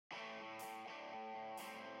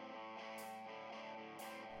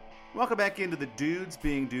Welcome back into the Dudes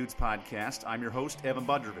Being Dudes podcast. I'm your host, Evan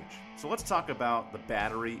Budrovich. So let's talk about the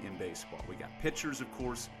battery in baseball. We got pitchers, of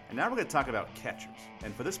course, and now we're going to talk about catchers.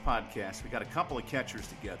 And for this podcast, we got a couple of catchers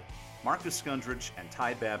together. Marcus Skundrich and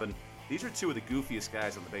Ty Babin. These are two of the goofiest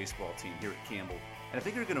guys on the baseball team here at Campbell, and I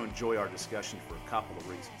think you're going to enjoy our discussion for a couple of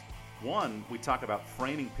reasons. One, we talk about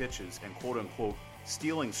framing pitches and quote-unquote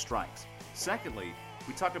stealing strikes. Secondly,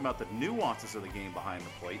 we talk about the nuances of the game behind the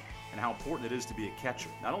plate and how important it is to be a catcher,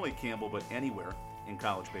 not only at Campbell, but anywhere in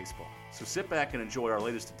college baseball. So sit back and enjoy our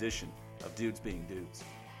latest edition of Dudes Being Dudes.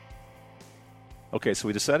 Okay, so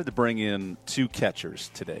we decided to bring in two catchers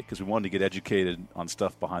today because we wanted to get educated on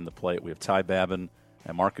stuff behind the plate. We have Ty Babin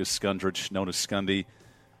and Marcus Skundrich, known as Skundy.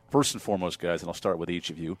 First and foremost, guys, and I'll start with each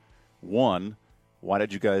of you. One, why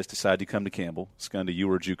did you guys decide to come to Campbell? Skundy, you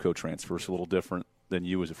were a JUCO transfer, so a little different than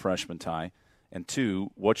you as a freshman, Ty. And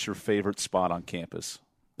two, what's your favorite spot on campus?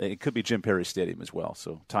 It could be Jim Perry Stadium as well.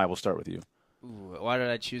 So, Ty, we'll start with you. Why did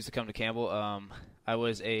I choose to come to Campbell? I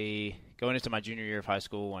was going into my junior year of high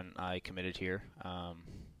school when I committed here.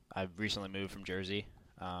 I recently moved from Jersey,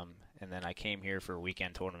 and then I came here for a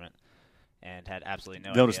weekend tournament and had absolutely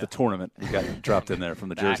no idea. Notice the tournament you got dropped in there from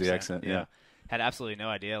the Jersey accent. Yeah. Had absolutely no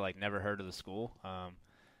idea, never heard of the school.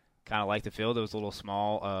 Kind of liked the field. It was a little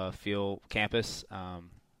small field campus.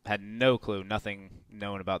 Had no clue, nothing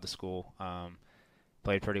known about the school.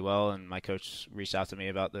 Played pretty well, and my coach reached out to me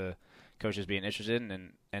about the coaches being interested,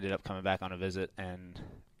 and ended up coming back on a visit and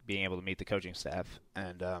being able to meet the coaching staff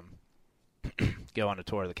and go on a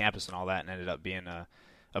tour of the campus and all that, and ended up being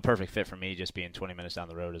a perfect fit for me, just being 20 minutes down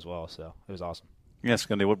the road as well. So it was awesome. Yes,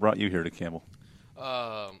 Gundy, what brought you here to Campbell?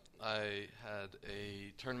 I had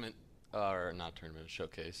a tournament, or not tournament, a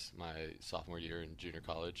showcase my sophomore year in junior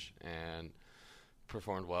college, and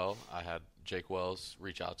performed well. I had Jake Wells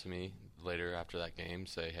reach out to me later after that game,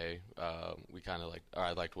 say, hey,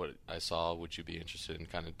 I liked what I saw. Would you be interested in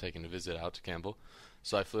kind of taking a visit out to Campbell?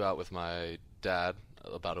 So I flew out with my dad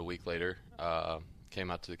about a week later,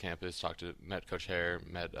 came out to the campus, met Coach Hare,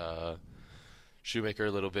 met Shoemaker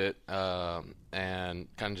a little bit, and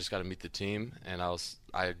kind of just got to meet the team. And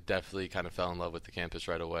I definitely kind of fell in love with the campus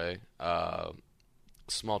right away.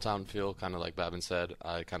 Small town feel, kind of like Babin said.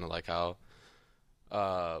 I kind of like how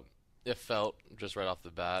it felt just right off the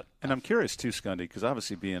bat. And I'm curious, too, Skundy, because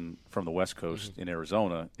obviously being from the West Coast in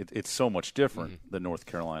Arizona, it's so much different than North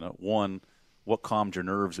Carolina. One, what calmed your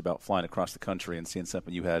nerves about flying across the country and seeing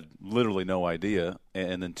something you had literally no idea?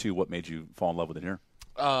 And then, two, what made you fall in love with it here?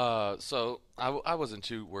 So I wasn't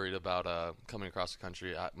too worried about coming across the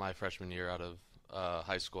country. My freshman year out of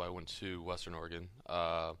high school, I went to Western Oregon.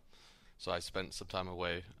 So I spent some time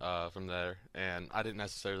away from there, and I didn't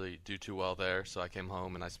necessarily do too well there, so I came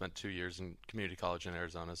home, and I spent 2 years in community college in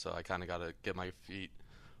Arizona, so I kind of got to get my feet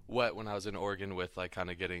wet when I was in Oregon with,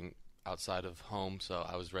 kind of getting outside of home, so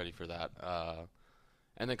I was ready for that.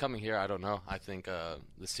 And then coming here, I don't know. I think the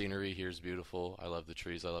scenery here is beautiful. I love the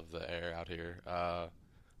trees. I love the air out here.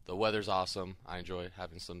 The weather's awesome. I enjoy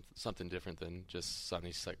having something different than just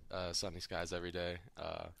sunny skies every day.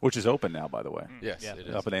 Which is open now, by the way. Yes, yeah. it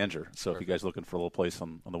is. Up in Anger. So Perfect. if you guys are looking for a little place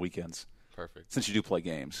on the weekends. Perfect. Since you do play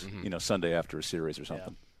games, Sunday after a series or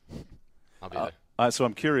something. Yeah. I'll be there. So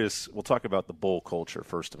I'm curious, we'll talk about the bowl culture,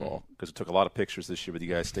 first of all, because it took a lot of pictures this year with you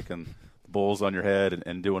guys sticking the bowls on your head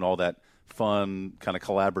and doing all that fun kind of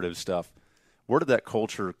collaborative stuff. Where did that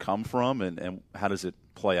culture come from, and how does it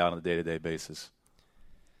play out on a day-to-day basis?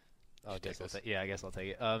 I guess I'll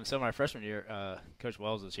take it. So my freshman year, Coach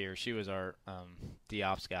Wells was here. She was our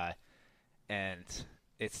D-Ops guy. And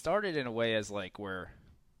it started in a way as where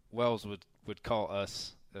Wells would call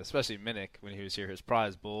us, especially Minnick when he was here, his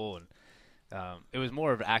prize bull. And it was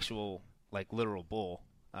more of an actual, literal bull.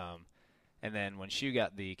 And then when Shu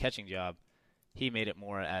got the catching job, he made it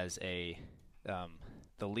more as the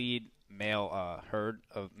lead male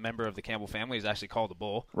member of the Campbell family is actually called the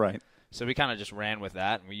bull. Right. So we kind of just ran with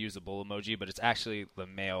that, and we used the bull emoji, but it's actually the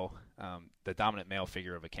male, the dominant male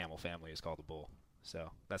figure of a camel family is called the bull.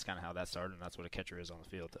 So that's kind of how that started, and that's what a catcher is on the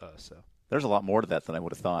field to us. So there's a lot more to that than I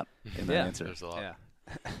would have thought in that answer. There's a lot.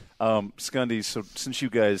 Yeah. Skundy, so since you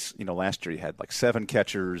guys, last year you had 7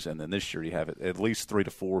 catchers, and then this year you have at least 3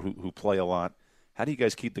 to 4 who play a lot. How do you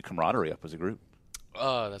guys keep the camaraderie up as a group?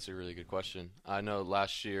 That's a really good question. I know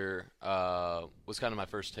last year was kind of my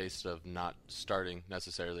first taste of not starting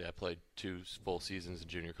necessarily. I played 2 full seasons in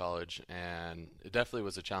junior college, and it definitely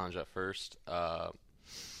was a challenge at first.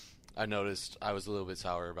 I noticed I was a little bit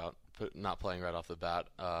sour about not playing right off the bat,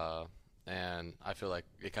 and I feel like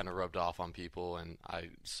it kind of rubbed off on people, and I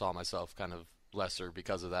saw myself kind of lesser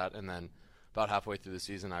because of that. And then about halfway through the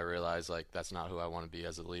season, I realized like that's not who I want to be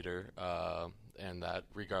as a leader, and that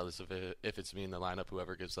regardless of if it's me in the lineup,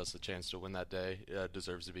 whoever gives us the chance to win that day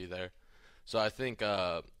deserves to be there. So I think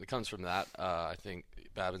it comes from that. I think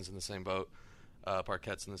Babin's in the same boat.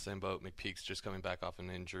 Parquette's in the same boat. McPeak's just coming back off an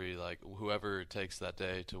injury. Like, whoever it takes that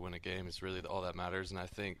day to win a game is really all that matters. And I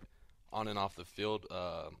think on and off the field,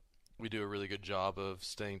 we do a really good job of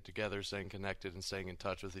staying together, staying connected, and staying in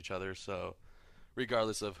touch with each other. So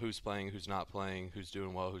regardless of who's playing, who's not playing, who's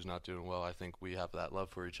doing well, who's not doing well, I think we have that love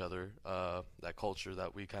for each other, that culture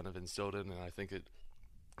that we kind of instilled in. And I think it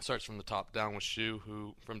starts from the top down with Shu,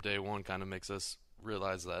 who from day one kind of makes us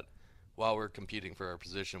realize that while we're competing for our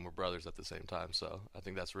position, we're brothers at the same time. So I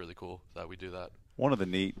think that's really cool that we do that. One of the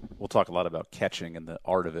neat, we'll talk a lot about catching and the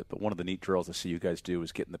art of it, but one of the neat drills I see you guys do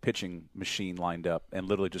is getting the pitching machine lined up and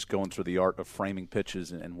literally just going through the art of framing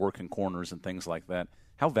pitches and working corners and things like that.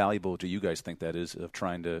 How valuable do you guys think that is of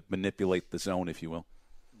trying to manipulate the zone, if you will?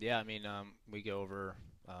 Yeah, I mean, we go over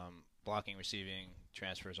blocking, receiving,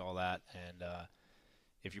 transfers, all that, and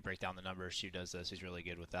if you break down the numbers, Shu does this. He's really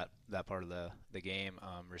good with that part of the game.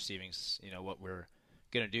 Receiving's, what we're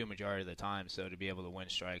going to do majority of the time. So to be able to win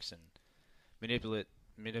strikes and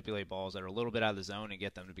manipulate balls that are a little bit out of the zone and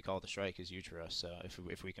get them to be called a strike is huge for us. So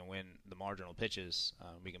if we can win the marginal pitches,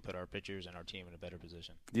 we can put our pitchers and our team in a better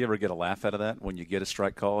position. Do you ever get a laugh out of that when you get a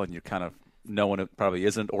strike call and you're kind of knowing it probably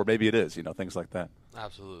isn't, or maybe it is, things like that?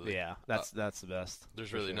 Absolutely. Yeah, that's the best.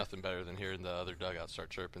 There's really nothing better than hearing the other dugout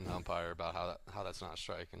start chirping the umpire about how that's not a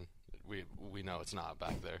strike, and we know it's not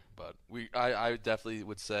back there. But I definitely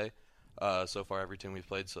would say so far every team we've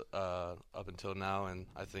played up until now, and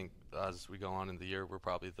I think as we go on in the year, we're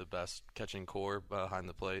probably the best catching core behind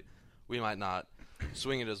the plate. We might not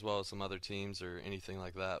swing it as well as some other teams or anything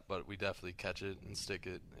like that, but we definitely catch it and stick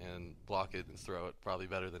it and block it and throw it probably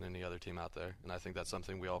better than any other team out there, and I think that's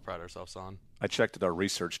something we all pride ourselves on. I checked at our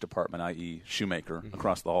research department, i.e. Shoemaker,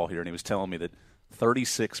 across the hall here, and he was telling me that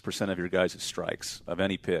 36% of your guys' strikes of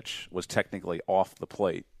any pitch was technically off the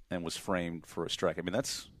plate and was framed for a strike. I mean,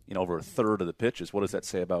 that's over a third of the pitches. What does that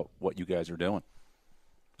say about what you guys are doing?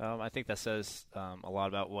 I think that says a lot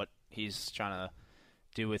about what he's trying to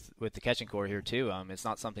do with the catching core here too. It's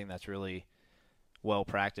not something that's really well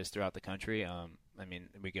practiced throughout the country. I mean,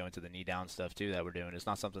 we go into the knee down stuff too that we're doing. It's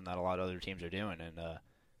not something that a lot of other teams are doing, and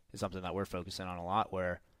it's something that we're focusing on a lot.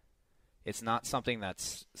 Where it's not something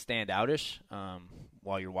that's standoutish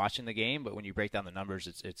while you're watching the game, but when you break down the numbers,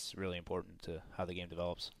 it's really important to how the game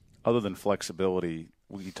develops. Other than flexibility,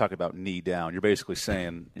 when you talk about knee down, you're basically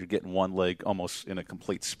saying you're getting one leg almost in a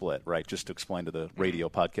complete split, right? Just to explain to the radio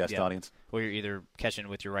podcast audience. Well, you're either catching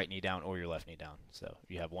with your right knee down or your left knee down. So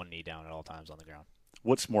you have one knee down at all times on the ground.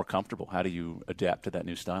 What's more comfortable? How do you adapt to that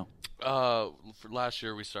new style? For last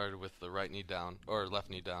year, we started with the right knee down or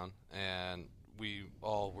left knee down, and we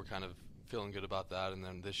all were kind of feeling good about that. And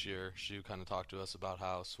then this year, Shu kind of talked to us about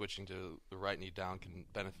how switching to the right knee down can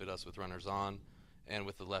benefit us with runners on, and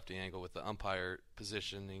with the lefty angle, with the umpire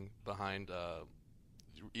positioning behind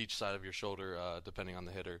each side of your shoulder, depending on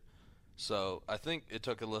the hitter. So I think it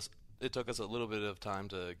took us a little bit of time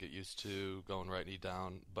to get used to going right knee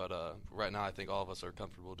down, but right now I think all of us are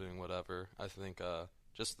comfortable doing whatever. I think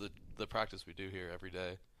just the practice we do here every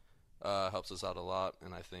day helps us out a lot,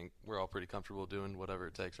 and I think we're all pretty comfortable doing whatever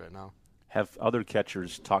it takes right now. Have other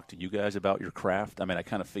catchers talked to you guys about your craft? I mean, I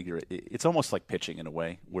kind of figure it's almost like pitching in a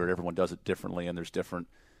way, where everyone does it differently and there's different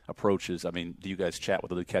approaches. I mean, do you guys chat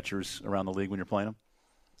with other catchers around the league when you're playing them?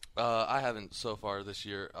 I haven't so far this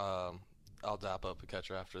year. I'll dap up a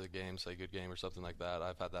catcher after the game, say good game or something like that.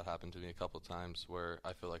 I've had that happen to me a couple of times where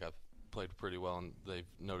I feel like I've played pretty well and they've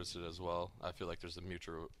noticed it as well. I feel like there's a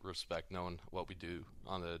mutual respect knowing what we do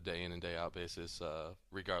on a day in and day out basis,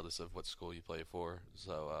 regardless of what school you play for.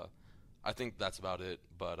 So I think that's about it,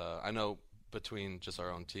 but I know between just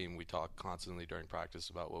our own team, we talk constantly during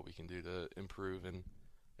practice about what we can do to improve, and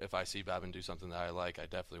if I see Babin do something that I like, I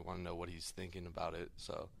definitely want to know what he's thinking about it.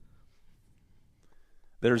 So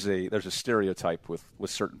there's a stereotype with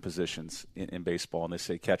certain positions in baseball, and they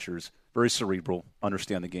say catchers, very cerebral,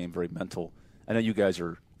 understand the game, very mental. I know you guys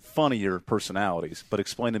are funnier personalities, but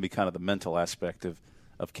explain to me kind of the mental aspect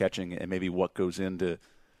of catching and maybe what goes into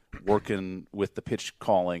working with the pitch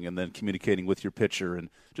calling and then communicating with your pitcher and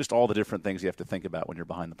just all the different things you have to think about when you're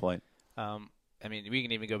behind the plate. I mean, we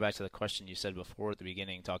can even go back to the question you said before at the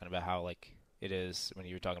beginning, talking about how like it is when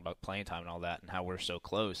you were talking about playing time and all that and how we're so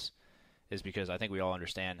close, is because I think we all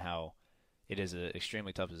understand how it is an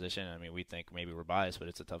extremely tough position. I mean, we think maybe we're biased, but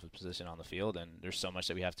it's the toughest position on the field, and there's so much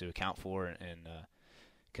that we have to account for and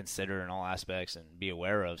consider in all aspects and be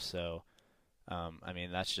aware of. So, I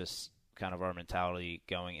mean, that's just kind of our mentality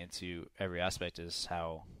going into every aspect is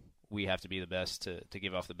how we have to be the best to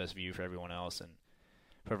give off the best view for everyone else and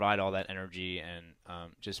provide all that energy and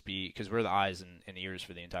just be, because we're the eyes and ears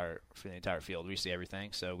for the entire field. We see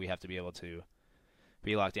everything, so we have to be able to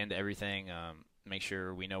be locked into everything, make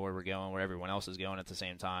sure we know where we're going, where everyone else is going at the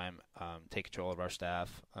same time, take control of our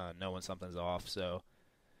staff, know when something's off. So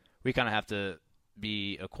we kind of have to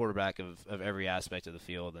be a quarterback of every aspect of the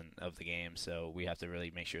field and of the game, so we have to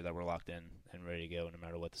really make sure that we're locked in and ready to go no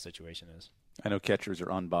matter what the situation is. I know catchers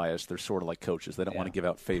are unbiased. They're sort of like coaches. They don't want to give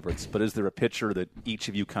out favorites. But is there a pitcher that each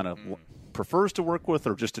of you kind of prefers to work with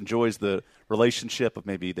or just enjoys the relationship of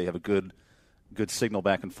maybe they have a good signal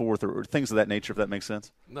back and forth or things of that nature, if that makes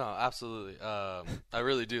sense? No, absolutely. I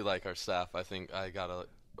really do like our staff. I think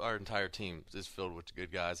our entire team is filled with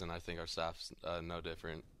good guys, and I think our staff's no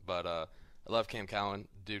different. But I love Cam Cowan.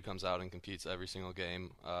 Dude comes out and competes every single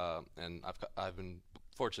game, and I've been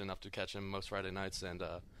fortunate enough to catch him most Friday nights, and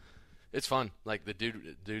it's fun. Like, the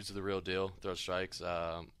dude's the real deal. Throws strikes.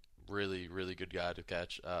 Really, really good guy to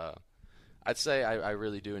catch. I'd say I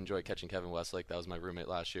really do enjoy catching Kevin Westlake. That was my roommate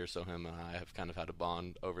last year, so him and I have kind of had a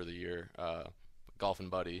bond over the year. Golf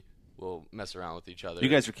and buddy. We'll mess around with each other. You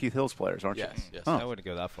guys are Keith Hill's players, aren't you? Yes. I wouldn't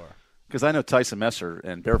go that far. Because I know Tyson Messer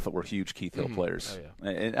and Barefoot were huge Keith Hill players. Oh, yeah.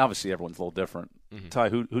 And obviously everyone's a little different. Ty,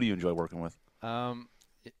 who do you enjoy working with?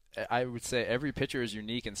 I would say every pitcher is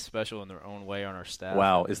unique and special in their own way on our staff.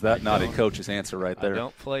 Wow, is that not a coach's answer right there? I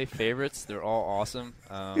don't play favorites. They're all awesome.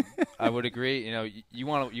 I would agree. You know, you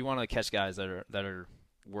want to catch guys that are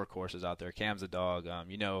workhorses out there. Cam's a dog.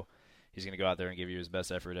 You know, he's going to go out there and give you his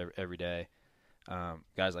best effort every day.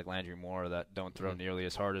 Guys like Landry Moore that don't throw nearly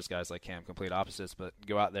as hard as guys like Cam, complete opposites, but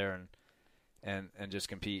go out there and just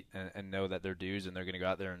compete and know that they're dudes and they're going to go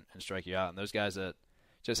out there and strike you out. And those guys that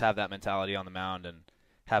just have that mentality on the mound and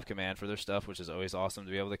have command for their stuff, which is always awesome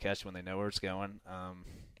to be able to catch when they know where it's going.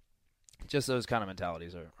 Just those kind of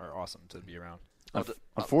mentalities are awesome to be around.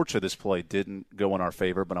 Unfortunately, this play didn't go in our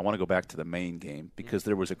favor, but I want to go back to the main game because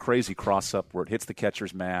there was a crazy cross-up where it hits the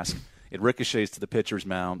catcher's mask, it ricochets to the pitcher's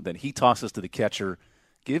mound, then he tosses to the catcher.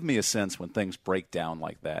 Give me a sense when things break down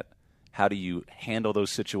like that. How do you handle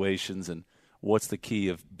those situations, and what's the key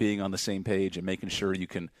of being on the same page and making sure you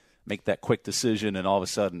can make that quick decision and all of a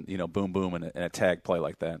sudden, boom, boom, and a tag play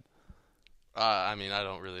like that? I mean, I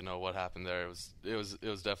don't really know what happened there. It was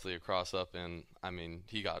definitely a cross-up, and, I mean,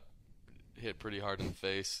 he got hit pretty hard in the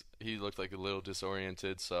face. He looked like a little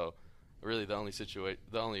disoriented, so really the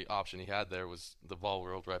only option he had there was the ball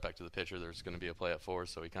rolled right back to the pitcher. There's going to be a play at 4,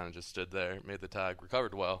 so he kind of just stood there, made the tag,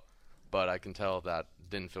 recovered well, but I can tell that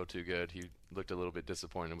didn't feel too good. He looked a little bit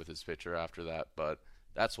disappointed with his pitcher after that, but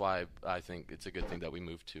that's why I think it's a good thing that we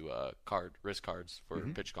moved to wrist cards for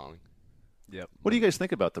pitch calling. Yep. What do you guys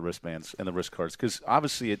think about the wristbands and the wrist cards? Because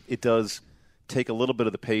obviously it does take a little bit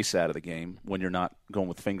of the pace out of the game when you're not going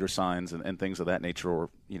with finger signs and things of that nature, or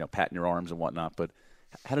patting your arms and whatnot. But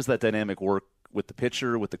how does that dynamic work with the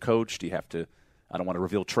pitcher, with the coach? Do you have to, I don't want to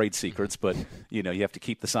reveal trade secrets, but you have to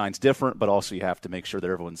keep the signs different, but also you have to make sure that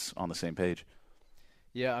everyone's on the same page?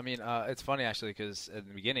 Yeah, I mean, it's funny actually because at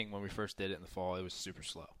the beginning when we first did it in the fall, it was super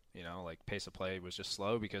slow. Like pace of play was just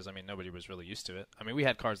slow because, I mean, nobody was really used to it. I mean, we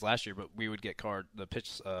had cards last year, but we would get the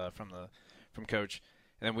pitch from coach,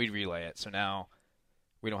 and then we'd relay it. So now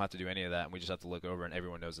we don't have to do any of that, and we just have to look over, and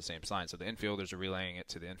everyone knows the same sign. So the infielders are relaying it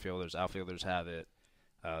to the infielders, outfielders have it,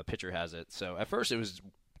 pitcher has it. So at first it was,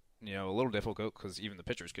 a little difficult because even the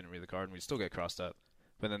pitchers couldn't read the card, and we'd still get crossed up.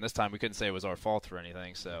 But then this time we couldn't say it was our fault or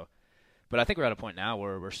anything. So, but I think we're at a point now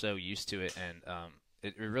where we're so used to it, and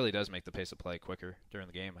it really does make the pace of play quicker during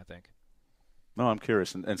the game, I think. No, I'm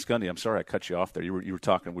curious. And Scundy, I'm sorry I cut you off there. We were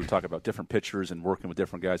talking about different pitchers and working with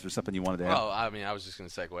different guys. Was something you wanted to add? Oh, I mean, I was just going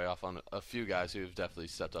to segue off on a few guys who have definitely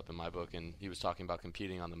stepped up in my book, and he was talking about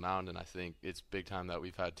competing on the mound, and I think it's big time that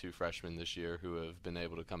we've had 2 freshmen this year who have been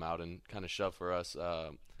able to come out and kind of shove for us.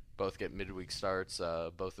 Both get midweek starts.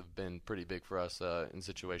 Both have been pretty big for us in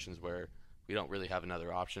situations where we don't really have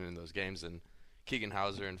another option in those games, and Keegan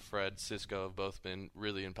Hauser and Fred Cisco have both been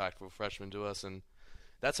really impactful freshmen to us, and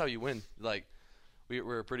that's how you win. Like,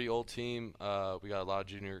 we're a pretty old team. We got a lot of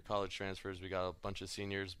junior college transfers. We got a bunch of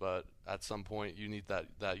seniors, but at some point you need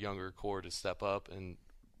that younger core to step up, and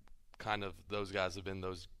kind of those guys have been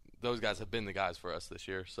the guys for us this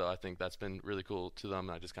year. So I think that's been really cool to them,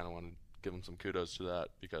 and I just kind of want to give them some kudos to that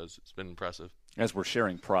because it's been impressive. As we're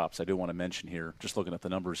sharing props, I do want to mention here, just looking at the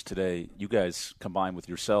numbers today, you guys combined with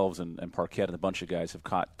yourselves and Parkett and a bunch of guys have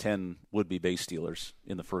caught 10 would-be base stealers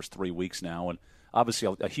in the first 3 weeks now. And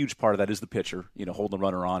obviously a huge part of that is the pitcher, holding the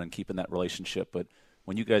runner on and keeping that relationship. But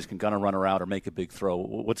when you guys can gun a runner out or make a big throw,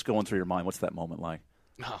 what's going through your mind? What's that moment like?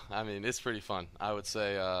 No, I mean, it's pretty fun. I would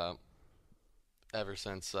say ever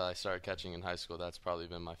since I started catching in high school, that's probably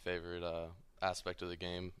been my favorite aspect of the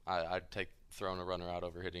game. I'd take throwing a runner out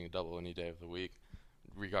over hitting a double any day of the week,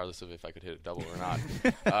 regardless of if I could hit a double or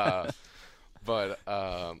not. But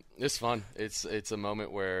it's fun. It's a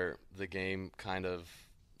moment where the game kind of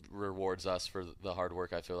rewards us for the hard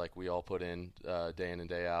work I feel like we all put in and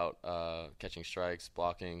day out, catching strikes,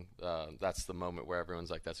 blocking. That's the moment where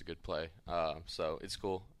everyone's like, that's a good play. So it's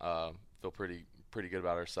cool. Feel pretty good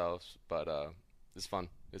about ourselves, but it's fun.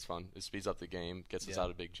 It's fun. It speeds up the game, gets us out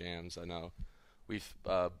of big jams. I know we've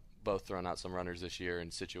both thrown out some runners this year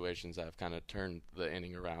in situations that have kind of turned the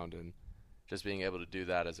inning around, and just being able to do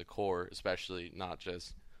that as a core, especially not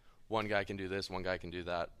just one guy can do this, one guy can do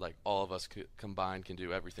that. Like, all of us combined can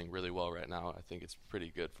do everything really well right now. I think it's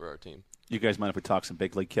pretty good for our team. You guys mind if we talk some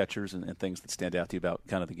big league catchers and things that stand out to you about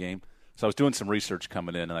kind of the game? So I was doing some research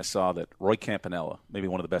coming in, and I saw that Roy Campanella, maybe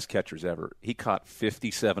one of the best catchers ever, he caught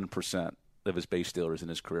 57% of his base stealers in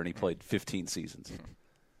his career, and he played 15 seasons.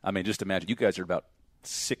 I mean, just imagine, you guys are about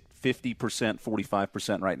 50%,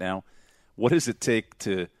 45% right now. What does it take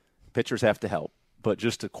to – pitchers have to help, but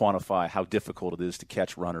just to quantify how difficult it is to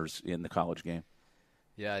catch runners in the college game?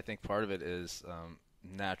 Yeah, I think part of it is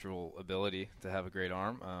natural ability to have a great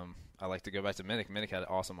arm. I like to go back to Minnick. Minnick had an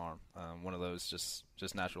awesome arm, one of those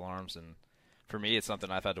just natural arms. And for me, it's something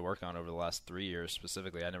I've had to work on over the last 3 years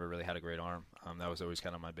specifically. I never really had a great arm. That was always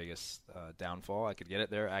kind of my biggest downfall. I could get it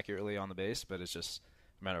there accurately on the base, but it's just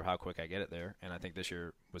a matter of how quick I get it there. And I think this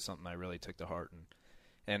year was something I really took to heart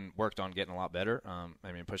and worked on getting a lot better.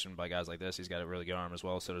 I mean, pushing by guys like this, he's got a really good arm as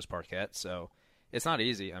well, so does Parquette. So it's not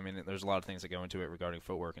easy. I mean, there's a lot of things that go into it regarding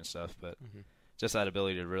footwork and stuff, but just that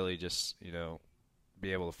ability to really just,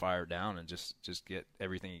 be able to fire it down and just get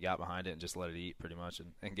everything you got behind it and just let it eat pretty much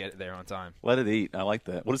and get it there on time. Let it eat. I like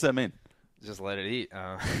that. What does that mean? Just let it eat.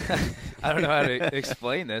 I don't know how to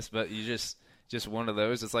explain this, but you just one of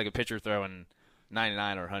those. It's like a pitcher throwing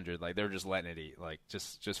 99 or 100. Like, they're just letting it eat. Like,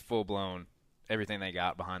 just full-blown everything they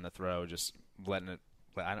got behind the throw, just letting it.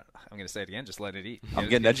 I'm going to say it again, just let it eat. I'm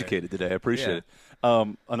getting educated today. I appreciate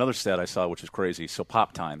it. Another stat I saw, which is crazy. So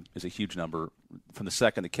pop time is a huge number. From the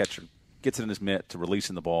second the catcher gets it in his mitt to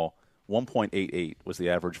releasing the ball, 1.88 was the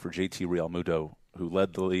average for JT Realmuto, who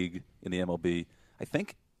led the league in the MLB. I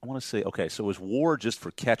want to say, okay, so his WAR just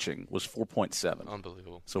for catching was 4.7.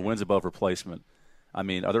 Unbelievable. So wins above replacement. I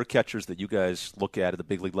mean, are there catchers that you guys look at the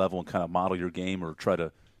big league level and kind of model your game or try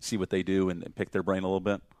to see what they do and pick their brain a little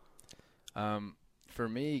bit? For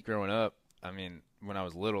me, growing up, I mean, when I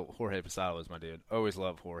was little, Jorge Posada was my dude. Always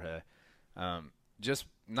loved Jorge. Just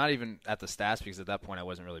not even at the stats, because at that point I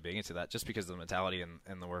wasn't really big into that, just because of the mentality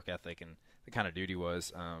and the work ethic and the kind of dude he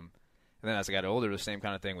was. And then as I got older, the same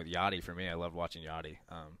kind of thing with Yachty for me. I loved watching Yachty.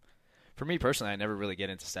 For me personally, I never really get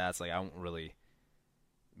into stats. Like, I won't really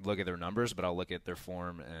look at their numbers, but I'll look at their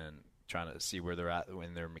form and trying to see where they're at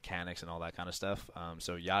in their mechanics and all that kind of stuff.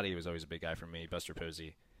 So Yachty was always a big guy for me, Buster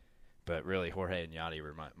Posey. But really, Jorge and Yachty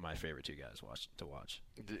were my favorite two guys to watch.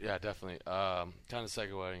 Yeah, definitely. Kind of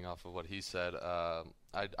segueing off of what he said,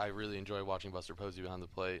 I really enjoy watching Buster Posey behind the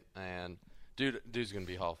plate. And dude's going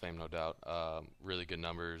to be Hall of Fame, no doubt. Really good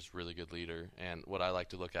numbers, really good leader. And what I like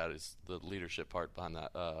to look at is the leadership part behind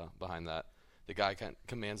that. The guy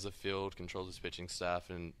commands the field, controls his pitching staff,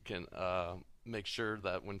 and can make sure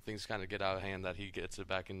that when things kind of get out of hand that he gets it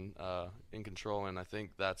back in control. And I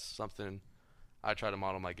think that's something I try to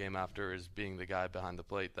model my game after, is being the guy behind the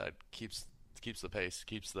plate that keeps the pace,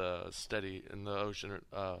 keeps the steady in the ocean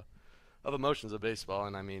of emotions of baseball.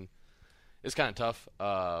 And I mean, it's kind of tough.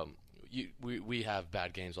 We have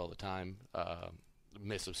bad games all the time.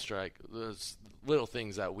 Miss of strike. There's little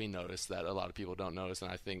things that we notice that a lot of people don't notice, and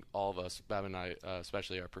I think all of us, Bab and I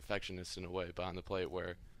especially, are perfectionists in a way behind the plate,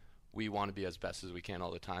 where we want to be as best as we can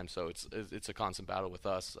all the time. So it's a constant battle with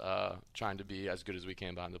us, trying to be as good as we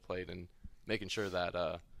can behind the plate and making sure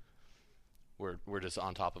that we're just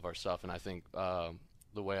on top of our stuff. And I think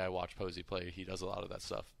the way I watch Posey play, he does a lot of that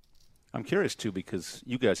stuff. I'm curious, too, because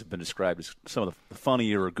you guys have been described as some of the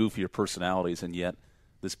funnier or goofier personalities, and yet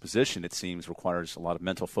this position, it seems, requires a lot of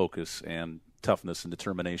mental focus and toughness and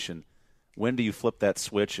determination. When do you flip that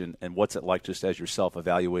switch, and what's it like just as yourself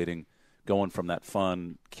evaluating going from that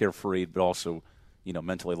fun, carefree, but also,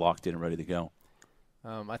 mentally locked in and ready to go?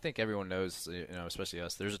 I think everyone knows, especially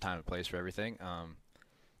us, there's a time and place for everything.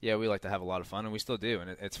 Yeah, we like to have a lot of fun, and we still do.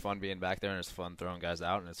 And it's fun being back there, and it's fun throwing guys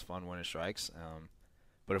out, and it's fun winning strikes.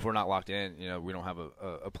 But if we're not locked in, we don't have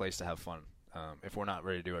a place to have fun. If we're not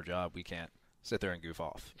ready to do our job, we can't sit there and goof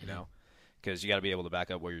off, because you got to be able to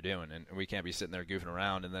back up what you're doing. And we can't be sitting there goofing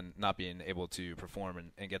around and then not being able to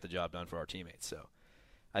perform and get the job done for our teammates. So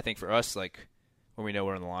I think for us, like when we know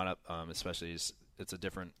we're in the lineup, especially it's a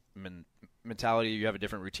different mentality. You have a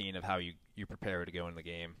different routine of how you prepare to go in the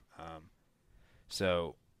game.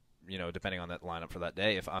 So, depending on that lineup for that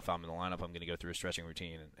day, if I'm in the lineup, I'm going to go through a stretching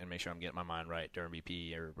routine and make sure I'm getting my mind right during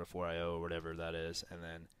BP or before IO or whatever that is. And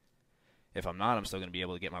then if I'm not, I'm still going to be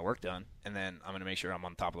able to get my work done. And then I'm going to make sure I'm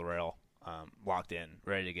on top of the rail, locked in,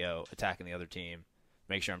 ready to go, attacking the other team.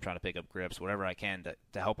 Make sure I'm trying to pick up grips, whatever I can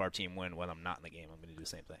to help our team win when I'm not in the game. I'm going to do the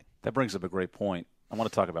same thing. That brings up a great point. I want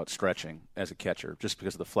to talk about stretching as a catcher, just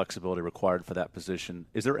because of the flexibility required for that position.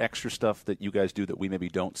 Is there extra stuff that you guys do that we maybe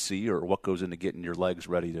don't see, or what goes into getting your legs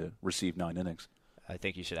ready to receive 9 innings? I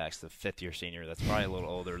think you should ask the fifth-year senior that's probably a little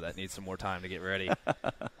older that needs some more time to get ready.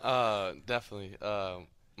 Definitely.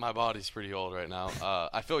 My body's pretty old right now.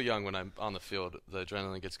 I feel young when I'm on the field. The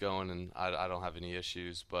adrenaline gets going, and I don't have any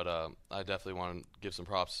issues. But I definitely want to give some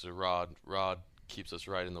props to Rod. Rod keeps us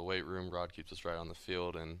right in the weight room. Rod keeps us right on the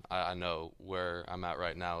field. And I know where I'm at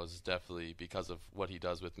right now is definitely because of what he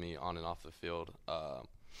does with me on and off the field.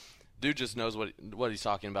 Dude just knows what he's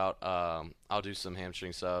talking about. I'll do some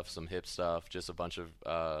hamstring stuff, some hip stuff, just a bunch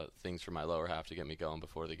of things for my lower half to get me going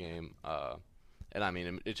before the game. And I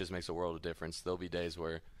mean, it just makes a world of difference. There'll be days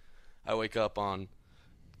where I wake up on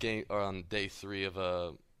day 3 of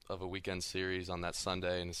a weekend series on that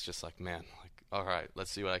Sunday, and it's just like, man, all right, let's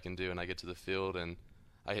see what I can do. And I get to the field, and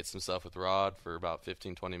I hit some stuff with Rod for about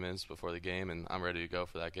 15, 20 minutes before the game, and I'm ready to go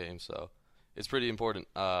for that game. So it's pretty important.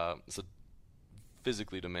 It's a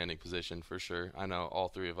physically demanding position for sure. I know all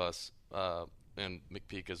 3 of us, and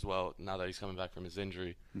McPeak as well, now that he's coming back from his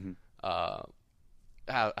injury,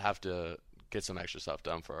 have to get some extra stuff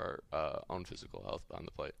done for our own physical health on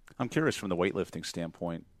the plate. I'm curious from the weightlifting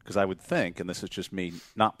standpoint, because I would think, and this is just me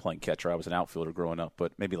not playing catcher, I was an outfielder growing up,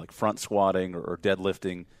 but maybe like front squatting or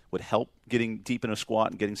deadlifting would help getting deep in a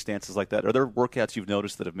squat and getting stances like that. Are there workouts you've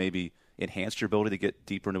noticed that have maybe enhanced your ability to get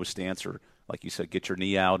deeper into a stance, or like you said, get your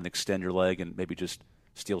knee out and extend your leg and maybe just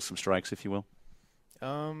steal some strikes, if you will?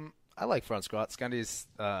 I like front squats. Skundy's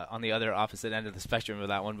on the other opposite end of the spectrum of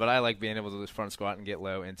that one, but I like being able to just front squat and get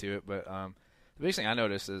low into it. But the biggest thing I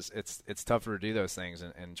notice is it's tougher to do those things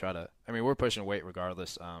and try to – I mean, we're pushing weight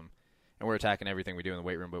regardless, and we're attacking everything we do in the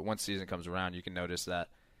weight room. But once season comes around, you can notice that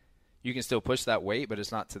you can still push that weight, but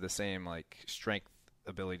it's not to the same like strength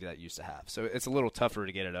ability that you used to have. So it's a little tougher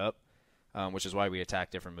to get it up, which is why we attack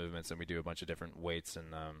different movements and we do a bunch of different weights and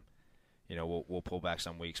we'll pull back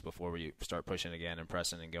some weeks before we start pushing again and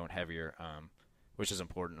pressing and going heavier, which is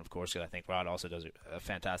important, of course, because I think Rod also does a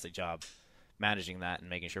fantastic job managing that and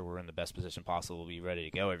making sure we're in the best position possible to be ready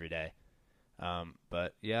to go every day.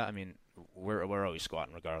 But, yeah, I mean, we're always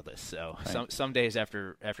squatting regardless. So right. some days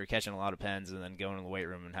after catching a lot of pens and then going to the weight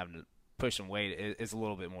room and having to push some weight, it's a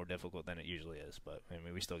little bit more difficult than it usually is. But, I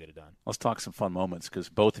mean, we still get it done. Let's talk some fun moments because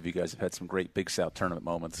both of you guys have had some great Big South tournament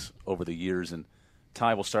moments over the years. And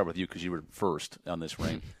Ty, we'll start with you because you were first on this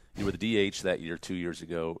ring. You were the DH that year 2 years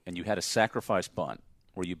ago, and you had a sacrifice bunt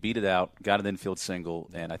where you beat it out, got an infield single,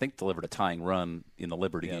 and I think delivered a tying run in the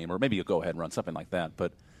Liberty game, or maybe a go-ahead run, something like that.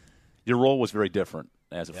 But your role was very different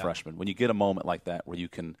as a freshman. When you get a moment like that where you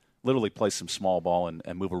can literally play some small ball and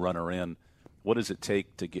move a runner in, what does it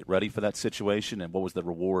take to get ready for that situation, and what was the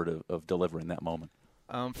reward of delivering that moment?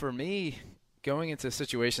 For me, going into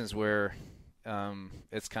situations where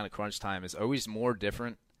it's kind of crunch time is always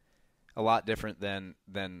a lot different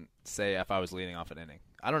than say if I was leading off an inning.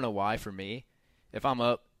 I don't know why for me, if I'm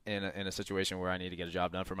up in a situation where I need to get a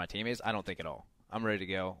job done for my teammates, I don't think at all. I'm ready to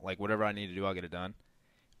go. Like whatever I need to do, I'll get it done.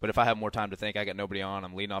 But if I have more time to think, I got nobody on,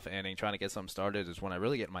 I'm leading off an inning, trying to get something started is when I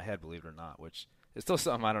really get in my head, believe it or not, which is still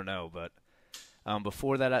something I don't know. But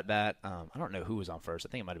before that at bat, I don't know who was on first. I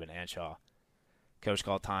think it might have been Anshaw. Coach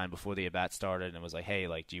called time before the at bat started and was like, hey,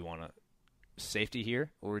 like, do you want to safety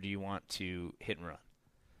here or do you want to hit and run?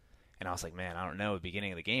 And I was like, man, I don't know. At the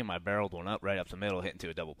beginning of the game, I barreled one up right up the middle, hit into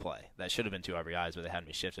a double play. That should have been 2 RBIs, but they had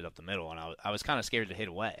me shifted up the middle. And I was kind of scared to hit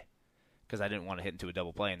away because I didn't want to hit into a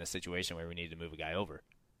double play in this situation where we needed to move a guy over.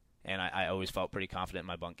 And I always felt pretty confident in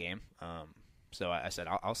my bunt game. So I said,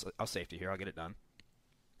 I'll safety here. I'll get it done.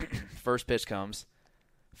 First pitch comes,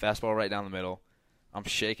 fastball right down the middle. I'm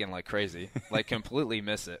shaking like crazy, like completely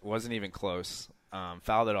miss it. Wasn't even close.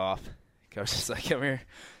 Fouled it off. Coach is like, come here,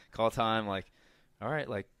 call time. Like, all right,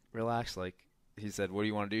 like, relax. Like, he said, what do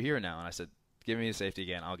you want to do here now? And I said, give me a safety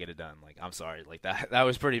again. I'll get it done. Like, I'm sorry. Like, that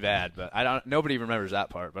was pretty bad, but nobody remembers that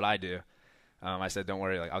part, but I do. I said, don't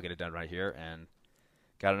worry. Like, I'll get it done right here. And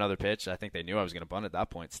got another pitch. I think they knew I was going to bunt at that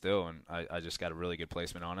point still, and I just got a really good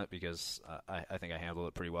placement on it because I think I handled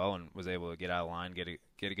it pretty well and was able to get out of line, get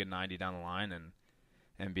a good 90 down the line,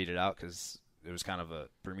 and beat it out because it was kind of a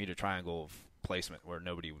Bermuda Triangle of placement where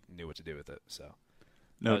nobody knew what to do with it. So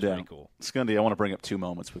no doubt. Pretty cool. Skundy, I want to bring up 2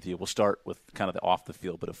 moments with you. We'll start with kind of the off the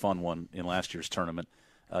field, but a fun one in last year's tournament.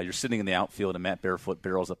 You're sitting in the outfield, and Matt Barefoot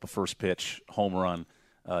barrels up a first pitch home run.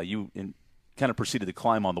 You kind of proceeded to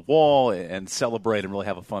climb on the wall and celebrate and really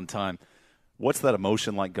have a fun time. What's that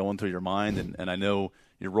emotion like going through your mind? And I know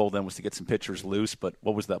your role then was to get some pitchers loose, but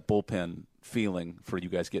what was that bullpen feeling for you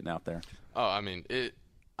guys getting out there? Oh, I mean,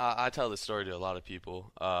 I tell this story to a lot of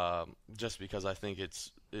people just because I think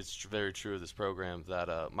it's very true of this program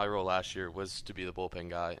that my role last year was to be the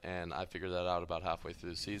bullpen guy, and I figured that out about halfway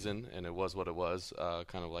through the season, and it was what it was,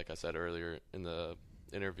 kind of like I said earlier in the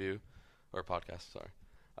interview or podcast, sorry.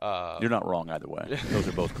 You're not wrong either way. Those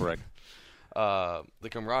are both correct. The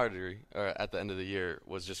camaraderie at the end of the year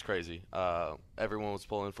was just crazy. Everyone was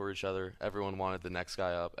pulling for each other. Everyone wanted the next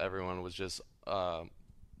guy up. Everyone was just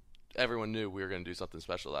everyone knew we were going to do something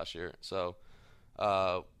special last year. So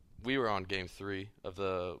we were on game 3 of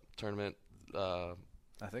the tournament. I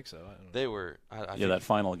think so. I don't know. They were. I think, that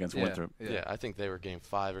final against Winthrop. Yeah, I think they were game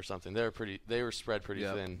 5 or something. They were spread pretty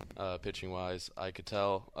thin pitching wise. I could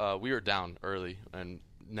tell we were down early and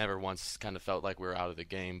never once kind of felt like we were out of the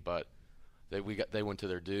game, but. They went to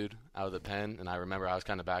their dude out of the pen, and I remember I was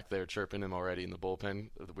kind of back there chirping him already in the bullpen.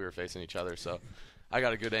 We were facing each other, so I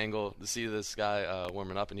got a good angle to see this guy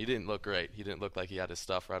warming up, and he didn't look great. He didn't look like he had his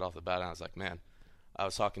stuff right off the bat, and I was like, man. I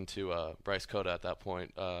was talking to Bryce Cota at that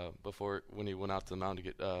point when he went out to the mound to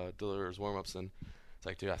get deliver his warm-ups, and it's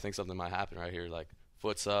like, dude, I think something might happen right here. Like,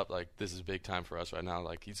 foot's up. Like, this is big time for us right now.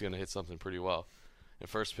 Like, he's going to hit something pretty well. And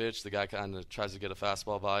first pitch, the guy kind of tries to get a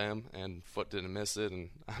fastball by him, and Foot didn't miss it, and,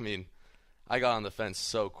 I mean – I got on the fence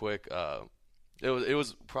so quick. It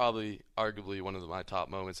was probably arguably one of my top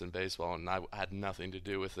moments in baseball, and I had nothing to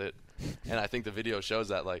do with it. And I think the video shows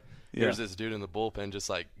that, like, here's this dude in the bullpen just,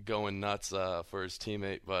 like, going nuts for his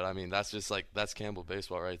teammate. But, I mean, that's just, like, that's Campbell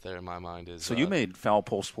baseball right there in my mind. So you made Foul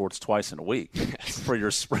Pole Sports twice in a week for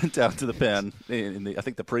your sprint out to the pen in I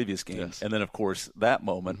think the previous game. Yes. And then, of course, that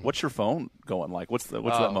moment. Mm-hmm. What's your phone going like? What's that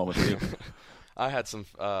moment for you? I had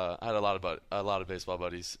a lot of baseball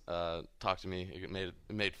buddies talk to me. It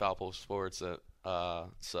made Foul Pole Sports, so a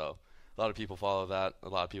lot of people follow that. A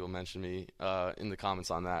lot of people mention me in the comments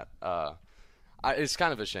on that. It's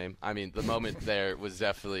kind of a shame. I mean, the moment there was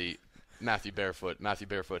definitely Matthew Barefoot. Matthew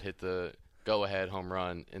Barefoot hit the go-ahead home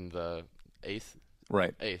run in the 8th.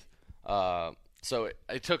 Right. 8th. So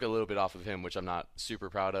it took a little bit off of him, which I'm not super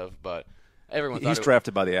proud of, but. He's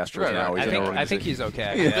drafted by the Astros now. Right. I think he's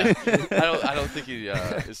okay. Yeah. I don't think he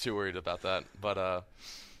is too worried about that. But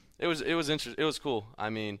it was interesting. It was cool. I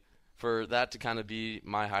mean, for that to kind of be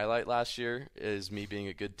my highlight last year is me being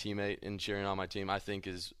a good teammate and cheering on my team. I think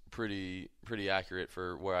is pretty accurate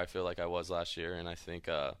for where I feel like I was last year, and I think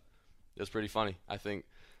it was pretty funny. I think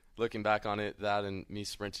looking back on it, that and me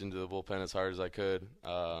sprinting to the bullpen as hard as I could,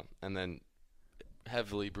 and then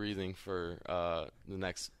heavily breathing for the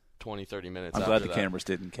next 20, 30 minutes. I'm glad the cameras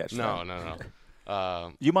didn't catch that.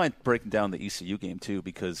 No. You mind breaking down the ECU game, too,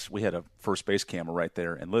 because we had a first base camera right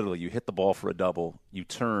there, and literally you hit the ball for a double, you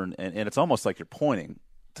turn, and it's almost like you're pointing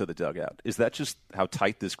to the dugout. Is that just how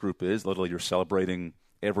tight this group is? Literally you're celebrating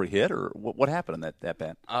every hit, or what happened in that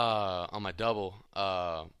bat? On my double,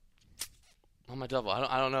 I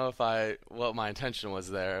don't know what my intention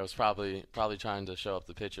was there. I was probably trying to show up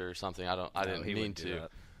the pitcher or something. I didn't mean to.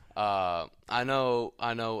 I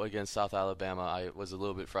know against South Alabama, I was a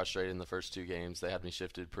little bit frustrated in the first 2 games. They had me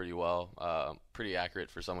shifted pretty well, pretty accurate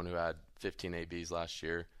for someone who had 15 ABs last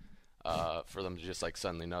year, for them to just like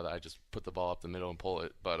suddenly know that I just put the ball up the middle and pull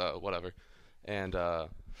it, but whatever. And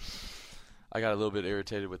I got a little bit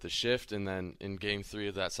irritated with the shift, and then in game 3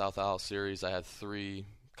 of that South Al series, I had 3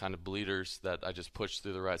 kind of bleeders that I just pushed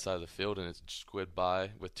through the right side of the field, and it squid by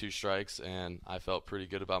with 2 strikes, and I felt pretty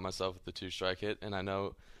good about myself with the 2-strike hit. And I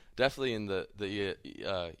know definitely in the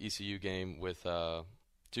ECU game with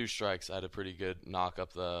 2 strikes, I had a pretty good knock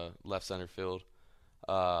up the left center field.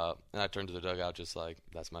 And I turned to the dugout just like,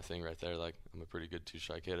 that's my thing right there. Like, I'm a pretty good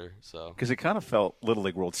 2-strike hitter. So because it kind of felt Little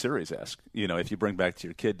League World Series-esque. You know, if you bring back to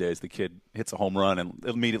your kid days, the kid hits a home run and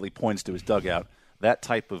immediately points to his dugout. That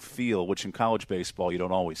type of feel, which in college baseball you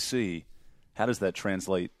don't always see, how does that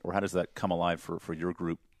translate, or how does that come alive for your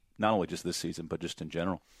group, not only just this season but just in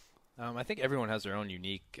general? I think everyone has their own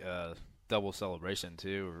unique double celebration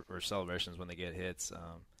too, or celebrations when they get hits.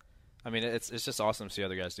 I mean, it's just awesome to see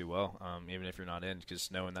other guys do well, even if you're not in,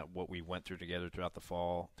 because knowing that what we went through together throughout the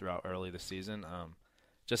fall, throughout early this season,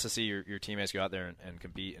 just to see your teammates go out there and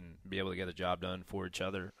compete and be able to get a job done for each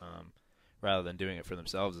other, rather than doing it for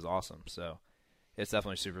themselves, is awesome. So it's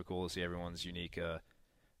definitely super cool to see everyone's unique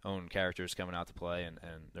own characters coming out to play and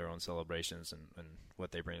their own celebrations and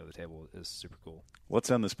what they bring to the table is super cool. Let's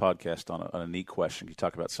end this podcast on a neat question. You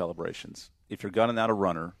talk about celebrations. If you're gunning out a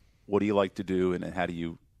runner, what do you like to do, and how do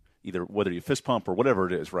you either whether you fist pump or whatever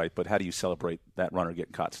it is, right? But how do you celebrate that runner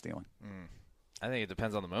getting caught stealing? I think it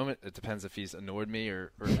depends on the moment. It depends if he's annoyed me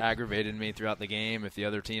or aggravated me throughout the game, if the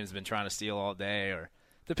other team's been trying to steal all day, or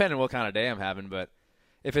depending on what kind of day I'm having. But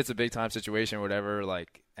if it's a big-time situation or whatever,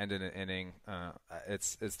 like ending an inning,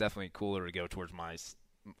 it's definitely cooler to go towards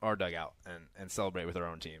our dugout and celebrate with our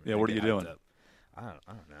own team. Yeah, what are you doing? I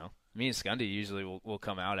don't know. Me and Skundy usually will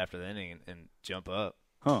come out after the inning and jump up.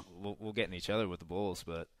 Huh. We'll get in each other with the Bulls,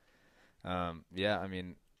 but, yeah, I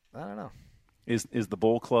mean, I don't know. Is the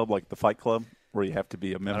Bull Club like the Fight Club, where you have to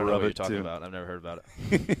be a member I don't know of what it you're talking too? about. I've never heard about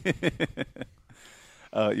it.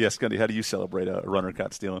 Yes, Skundy, how do you celebrate a runner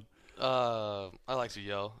caught stealing? I like to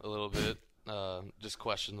yell a little bit, just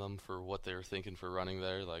question them for what they were thinking for running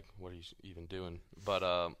there, like, what are you even doing?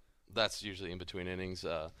 But that's usually in between innings.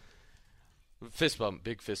 Fist bump,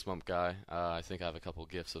 big fist bump guy. I think I have a couple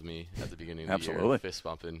gifs of me at the beginning of the year, fist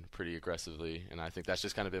bumping pretty aggressively, and I think that's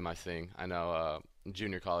just kind of been my thing. I know in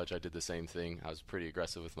junior college I did the same thing. I was pretty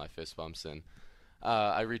aggressive with my fist bumps, and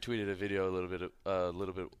I retweeted a video a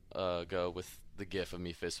little bit ago with the gif of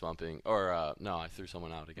me fist bumping. Or no, I threw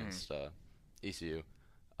someone out against ECU,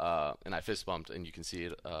 and I fist bumped, and you can see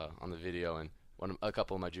it on the video. And a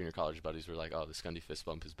couple of my junior college buddies were like, "Oh, the Skundy fist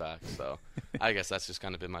bump is back." So I guess that's just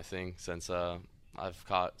kind of been my thing since I've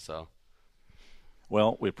caught. So.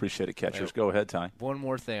 Well, we appreciate it, catchers. Go ahead, Ty. One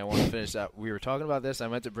more thing I want to finish out. We were talking about this. I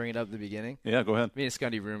meant to bring it up at the beginning. Yeah, go ahead. Me and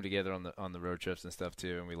Skundy roomed together on the road trips and stuff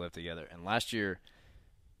too, and we lived together. And last year,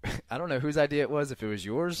 I don't know whose idea it was. If it was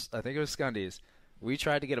yours, I think it was Skundy's. We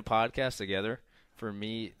tried to get a podcast together for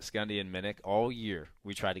me, Skundy, and Minnick all year.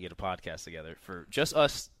 We tried to get a podcast together for just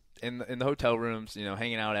us in the hotel rooms,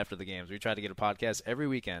 hanging out after the games. We tried to get a podcast every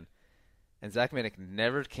weekend. And Zach Minnick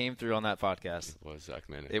never came through on that podcast. It was Zach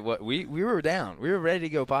Minnick. We were down. We were ready to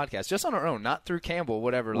go podcast, just on our own, not through Campbell,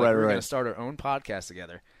 whatever. Like, we were going to start our own podcast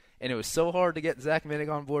together. And it was so hard to get Zach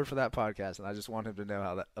Minnick on board for that podcast, and I just want him to know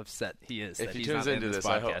how upset he is. If that he tunes into this,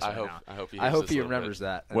 I hope he remembers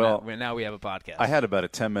that. Well, now we have a podcast. I had about a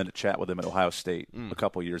 10-minute chat with him at Ohio State a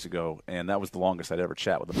couple years ago, and that was the longest I'd ever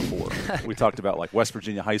chat with him before. We talked about like West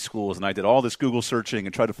Virginia high schools, and I did all this Google searching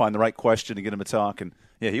and tried to find the right question to get him to talk. And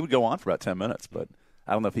yeah, he would go on for about 10 minutes, but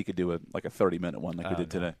I don't know if he could do a 30-minute one like we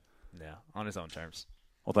did today. Yeah, on his own terms.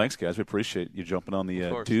 Well, thanks, guys. We appreciate you jumping on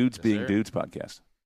the Dudes Being Dudes podcast.